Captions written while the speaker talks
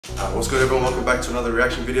What's good everyone, welcome back to another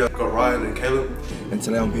reaction video. I've got Ryan and Kaylem. And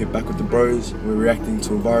today I'm here back with the bros. We're reacting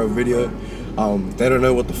to a viral video. They don't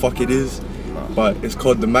know what the fuck it is, but it's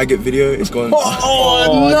called the Maggot video. It's going...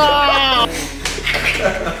 Oh no!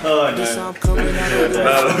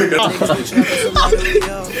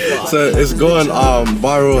 So it's going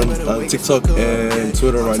viral on TikTok and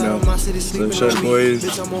Twitter right now. So show the boys.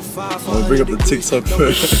 I'll bring up the TikTok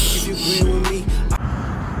first.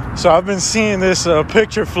 So I've been seeing this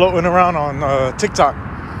picture floating around on TikTok.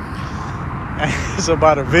 And it's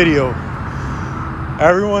about a video.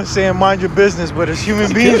 Everyone's saying mind your business, but as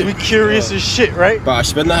human beings, we curious as shit, right? Bro, I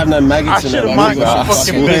should not have no maggots in there. I should have mind my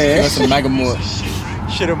fucking business. Some maggot more.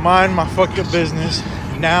 Should have mind my fucking business.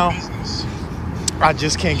 Now, I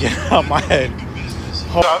just can't get it out of my head.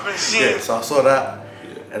 I've been seeing. Yeah, so I saw that,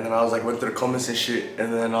 and then I was like, went through the comments and shit,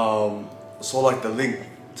 and then saw like the link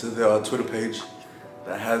to the Twitter page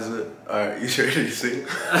that has it. Alright, you ready to see it?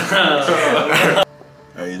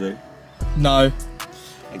 Are you ready? No.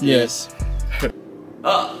 Yes.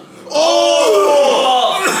 Oh!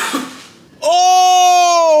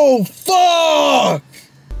 Oh! Fuck!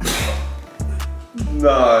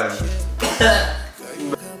 No.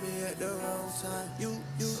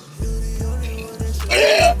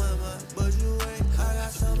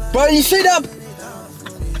 Bro, you see that?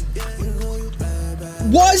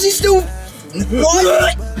 Why is he still...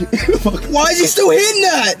 Why is he still hitting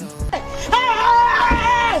that?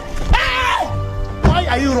 Why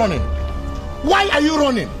are you running? Why are you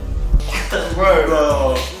running?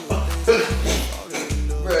 Bro.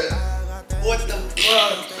 What the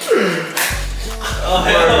fuck? Oh,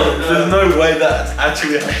 there's no way that's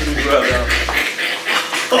actually happening right now.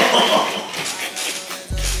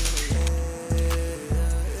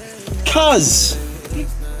 Cuz.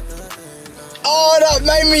 Oh, that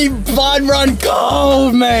made me blood run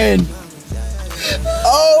cold, man.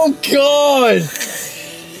 Oh, God.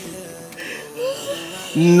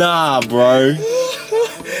 Nah, bro.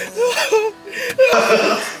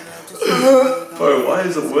 Bro, why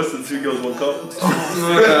is it worse than 2 girls, 1 cup?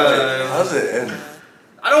 How does it end?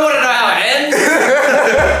 I don't want to know how it ends.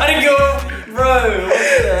 I didn't go, bro.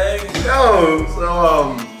 What the heck? Yo, so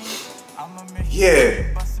yeah.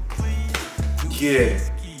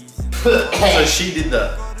 So she did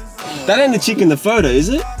that. That ain't the chick in the photo, is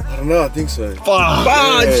it? I don't know, I think so. Fuck.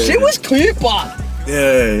 Yeah. She was cute, but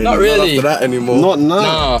not really. After that anymore. Not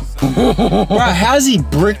now. Nah. Bro, how's he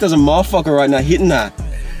bricked as a motherfucker right now hitting that?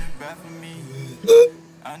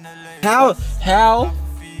 How?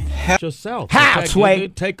 Yourself. How, Sway?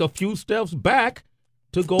 Take a few steps back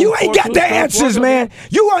to go. You ain't got the answers, man.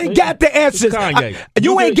 You ain't got the answers.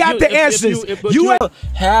 You ain't got the answers.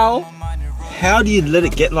 How do you let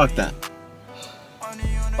it get like that?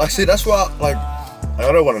 Like, see, that's why, like,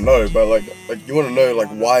 I don't want to know, but like you want to know, like,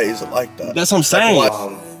 why is it like that? That's what I'm saying. Like,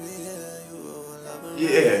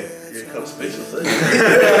 yeah, kind of speechless.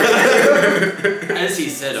 As he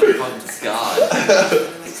said, I'm fucking scarred.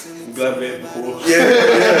 I'm glad we ate before. Yeah.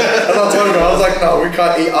 That's what I told him. I was like, no, we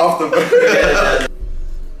can't eat after.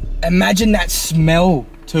 Imagine that smell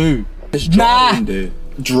too. It's dry in there.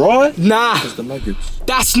 Dry? Nah. Because the maggots.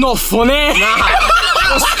 That's not funny. Nah.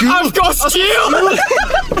 I've got skill.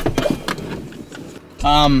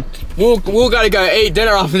 We'll gotta go eat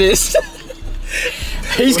dinner after this.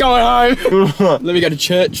 He's going home. Let me go to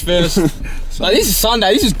church first. Like, this is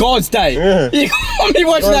Sunday. This is God's day. Yeah. You can't be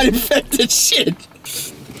watching that infected shit.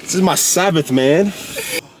 This is my Sabbath, man.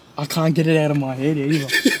 I can't get it out of my head either.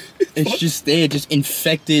 It's just there, just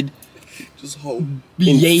infected. Just whole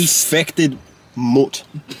yeast. Infected mutt.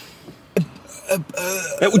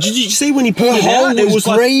 Did you see when he pulled it out? It was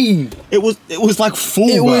green. Like, it was like full.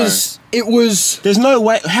 It was. There's no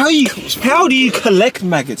way. How do you collect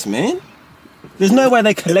maggots, man? There's no way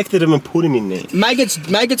they collected them and put them in there. Maggots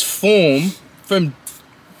form from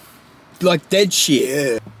like dead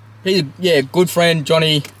shit. Yeah. He's good friend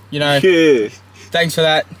Johnny. You know. Yeah. Thanks for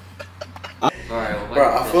that. Bro,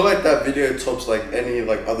 I feel like that video tops like any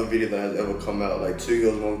like other video that has ever come out. Like 2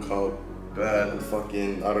 girls, 1 cup, bad, the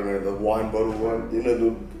fucking, I don't know, the wine bottle one. You know,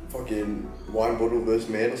 the fucking wine bottle versus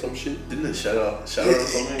man or some shit. Didn't it shatter or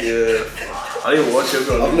something? Yeah. I didn't watch it.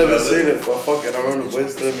 I've never seen it, but fuck it. I remember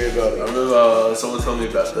Wes telling me about it. I remember someone telling me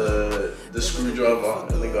about the screwdriver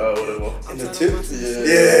and the guy or whatever. And the tip? Yeah.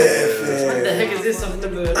 What the heck is this? I've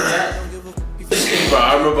never heard of that. Bro, I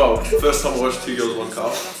remember first time I watched 2 girls, 1 cup. I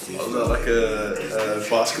was at like a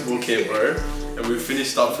basketball camp, bro, and we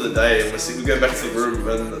finished up for the day, and we go back to the room,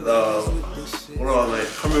 and one of our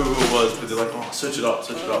mates, I can't remember who it was, but they're like, oh, search it up.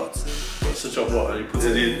 Search up what? And he puts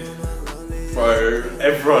it in. Bro,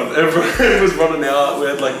 everyone was running out. We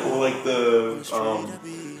had like all like the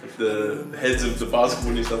the heads of the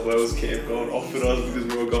basketball New South Wales camp going off at us because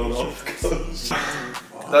we were going off.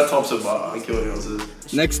 That tops it, but I don't care what anyone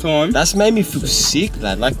says. Next time. That's made me feel sick,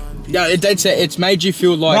 lad. Like, yeah, it's made you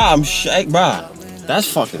feel like. Bruh, I'm shake, bruh. That's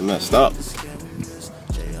fucking messed up.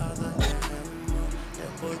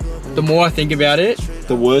 The more I think about it,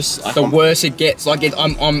 the worse. The worse it gets. Like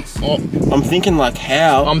I'm thinking like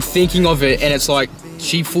how. I'm thinking of it, and it's like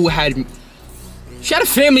she had a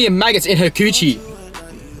family of maggots in her coochie.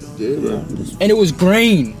 Yeah, bro. And it was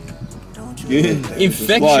green. Yeah.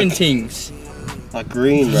 Infection things. Like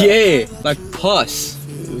green, bro. Yeah, like pus.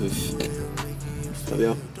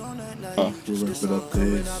 Yeah. Oh, we'll wrap it up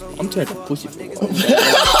there. I'm turning a pussy for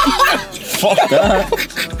Fuck that.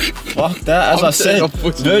 Fuck that. As I said,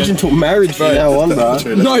 virgin till marriage from now on, bro.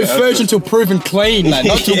 No, virgin till proven clean, man.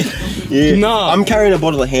 Not till. Yeah. Nah. I'm carrying a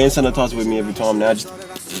bottle of hand sanitizer with me every time now. Just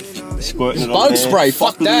squirting it on bug spray.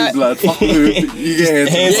 Fuck that. Blood. Fuck lube. You get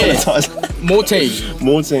hand sanitizer. Mortine.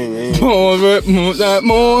 Mortine, yeah.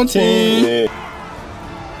 Mortine. Yeah.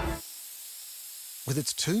 With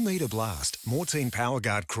its 2-metre blast, Mortine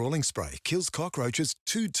PowerGuard crawling spray kills cockroaches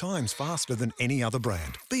 2 times faster than any other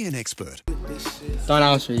brand. Be an expert. Don't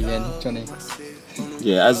ask me again, Johnny.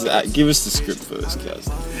 Yeah, give us the script first, guys.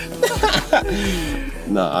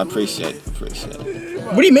 No, I appreciate it.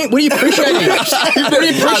 What do you mean? What are you appreciating? What are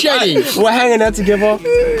you appreciating? We're hanging out together.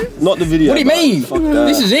 Not the video. What do you mean? Fuck that.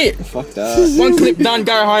 This is it. Fuck that. One clip done,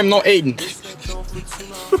 go home, not eating.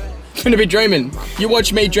 Gonna be dreaming. You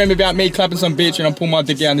watch me dream about me clapping some bitch and I pull my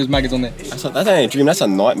dick out and there's maggots on there. That ain't a dream, that's a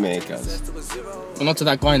nightmare, guys. Well, not to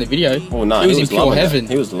that guy in the video. Oh no, he was in pure heaven.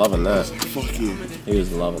 He was loving that. Fuck you. He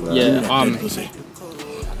was loving that. Yeah,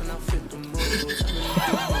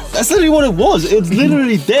 That's literally what it was. It's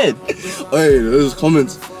literally dead. Hey, there's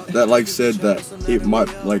comments that like said that it might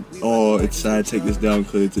like, oh, it's sad, take this down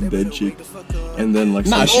because it's a dead chick. And then like,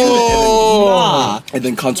 nah, and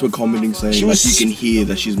then cunts were commenting saying you can hear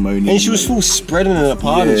that she's moaning. And she was full spreading it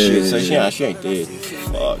apart and shit. So she ain't dead.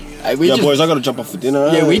 Fuck. Hey, boys, I gotta jump off for dinner.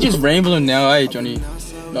 Yeah, we just rambling now, eh, Johnny?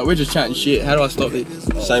 No, we're just chatting shit. How do I stop this?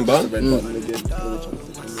 Same button?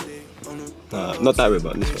 Not that red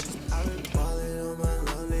button, this one.